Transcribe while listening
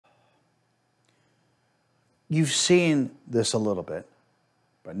you've seen this a little bit,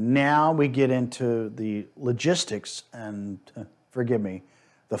 but now we get into the logistics and, forgive me,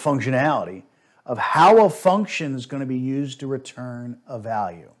 the functionality of how a function is going to be used to return a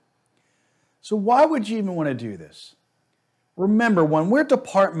value. So why would you even want to do this? Remember, when we're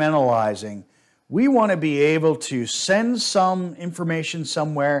departmentalizing, we want to be able to send some information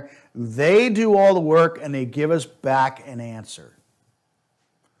somewhere, they do all the work, and they give us back an answer.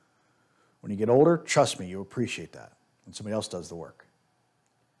 When you get older, trust me, you appreciate that when somebody else does the work.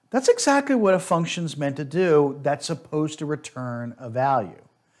 That's exactly what a function's meant to do. That's supposed to return a value.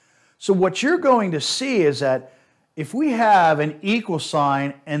 So what you're going to see is that if we have an equal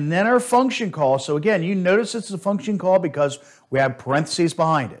sign and then our function call, so again, you notice it's a function call because we have parentheses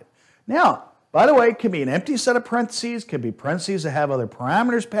behind it. Now, by the way, it can be an empty set of parentheses, could be parentheses that have other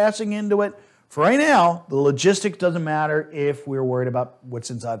parameters passing into it. For right now, the logistics doesn't matter if we're worried about what's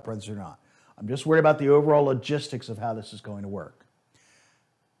inside parentheses or not. I'm just worried about the overall logistics of how this is going to work.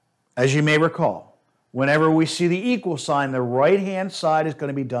 As you may recall, whenever we see the equal sign, the right-hand side is going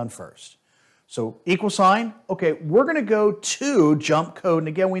to be done first. So equal sign, okay, we're going to go to jump code. And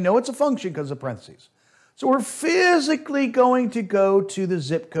again, we know it's a function because of parentheses. So we're physically going to go to the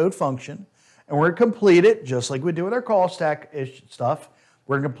zip code function, and we're going to complete it just like we do with our call stack stuff.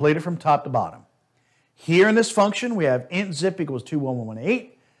 We're going to complete it from top to bottom. Here in this function, we have int zip equals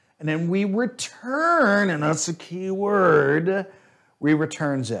 21118, and then we return, and that's the key word, we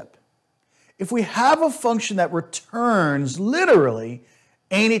return zip. If we have a function that returns literally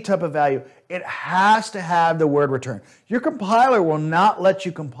any type of value, it has to have the word return. Your compiler will not let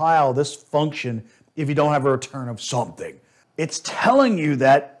you compile this function if you don't have a return of something. It's telling you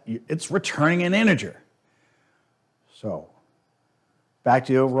that it's returning an integer. So, back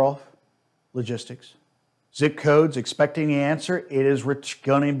to the overall logistics. Zip code's expecting the answer. It is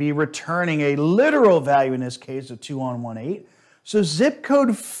going to be returning a literal value, in this case of 2118. So zip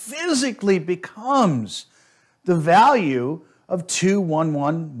code physically becomes the value of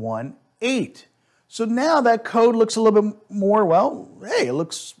 21118. So now that code looks a little bit more, well, hey, it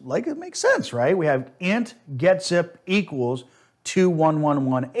looks like it makes sense, right? We have int getzip equals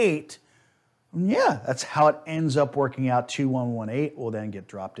 21118. Yeah, that's how it ends up working out. 2118 will then get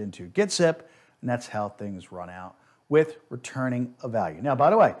dropped into getzip, and that's how things run out with returning a value. Now,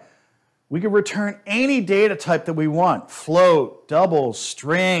 by the way, we can return any data type that we want: float, doubles,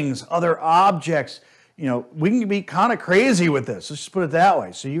 strings, other objects. You know, we can be kind of crazy with this. Let's just put it that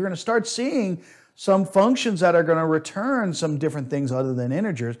way. So you're going to start seeing some functions that are going to return some different things other than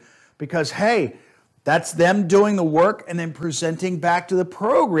integers because, hey, that's them doing the work and then presenting back to the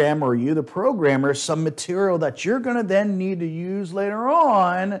program, or you, the programmer, some material that you're going to then need to use later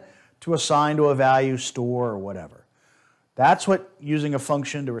on to assign to a value, store, or whatever. That's what using a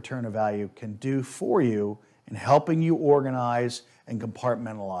function to return a value can do for you in helping you organize and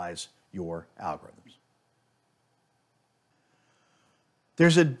compartmentalize your algorithms.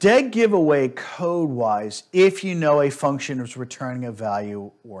 There's a dead giveaway code-wise if you know a function is returning a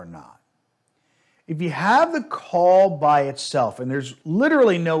value or not. If you have the call by itself and there's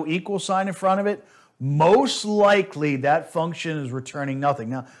literally no equal sign in front of it, most likely that function is returning nothing.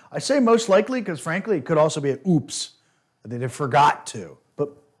 Now, I say most likely because frankly it could also be an oops, that they forgot to. But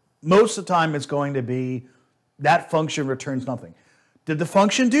most of the time it's going to be that function returns nothing. Did the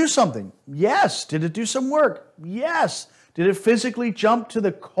function do something? Yes. Did it do some work? Yes. Did it physically jump to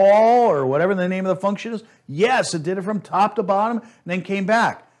the call or whatever the name of the function is? Yes, it did it from top to bottom and then came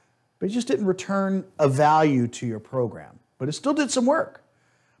back. But it just didn't return a value to your program. But it still did some work.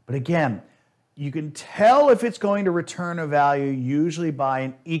 But again, you can tell if it's going to return a value usually by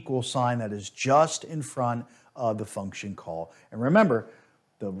an equal sign that is just in front of the function call. And remember,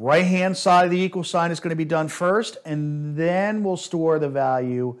 the right-hand side of the equal sign is going to be done first, and then we'll store the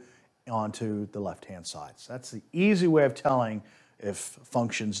value onto the left-hand side. So that's the easy way of telling if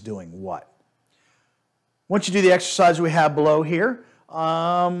function's doing what. Once you do the exercise we have below here,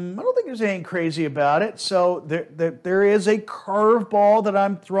 I don't think there's anything crazy about it. So there is a curveball that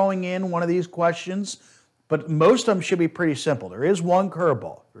I'm throwing in one of these questions, but most of them should be pretty simple. There is one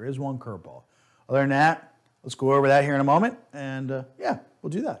curveball. There is one curveball. Other than that, let's go over that here in a moment, and yeah, we'll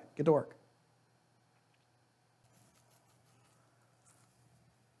do that. Get to work.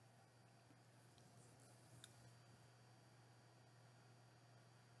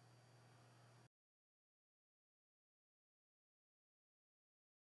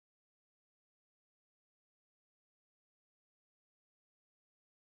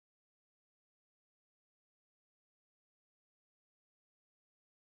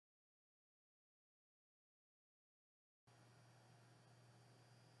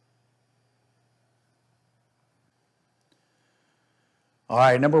 All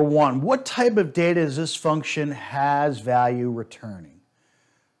right, number one, what type of data is this function has value returning?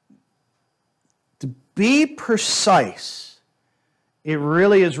 To be precise, it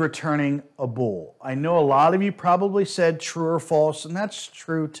really is returning a bool. I know a lot of you probably said true or false, and that's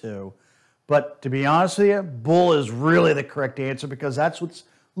true too. But to be honest with you, bool is really the correct answer because that's what's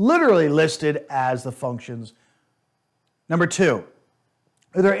literally listed as the functions. Number two,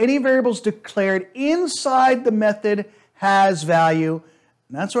 are there any variables declared inside the method has value?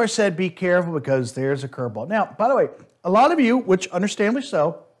 And that's where I said be careful because there's a curveball. Now, by the way, a lot of you, which understandably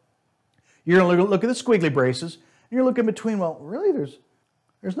so, you're going to look at the squiggly braces, and you're looking between, well, really,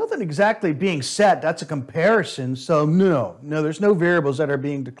 there's nothing exactly being set. That's a comparison, so no, there's no variables that are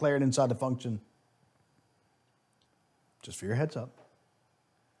being declared inside the function. Just for your heads up.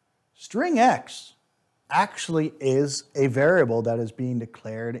 String X actually is a variable that is being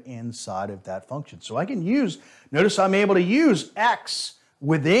declared inside of that function. So I can use, notice I'm able to use X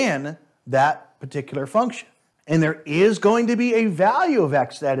within that particular function. And there is going to be a value of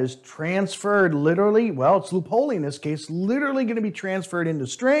X that is transferred literally, well, it's Lupoli in this case, literally going to be transferred into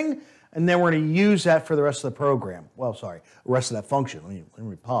string, and then we're going to use that for the rest of the program. Well, sorry, the rest of that function. Let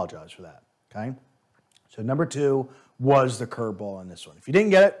me apologize for that, okay? So number two was the curveball on this one. If you didn't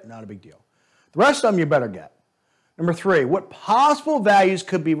get it, not a big deal. The rest of them you better get. Number three, what possible values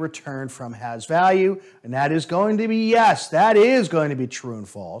could be returned from has value? And that is going to be yes, that is going to be true and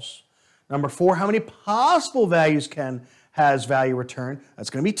false. Number four, how many possible values can has value return?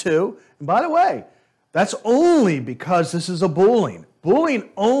 That's going to be 2. And by the way, that's only because this is a Boolean. Boolean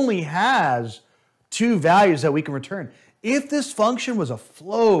only has 2 values that we can return. If this function was a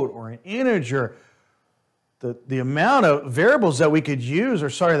float or an integer, the amount of variables that we could use, or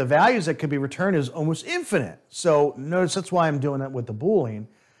sorry, the values that could be returned is almost infinite. So notice that's why I'm doing that with the Boolean.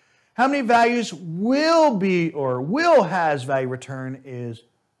 How many values will be or will has value return is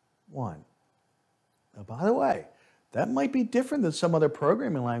 1. Now, by the way, that might be different than some other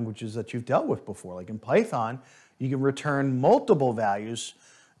programming languages that you've dealt with before. Like in Python, you can return multiple values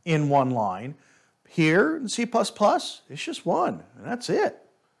in one line. Here in C++, it's just 1, and that's it.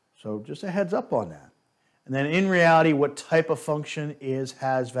 So just a heads up on that. And then in reality, what type of function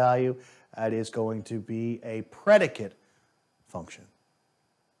has value? That is going to be a predicate function.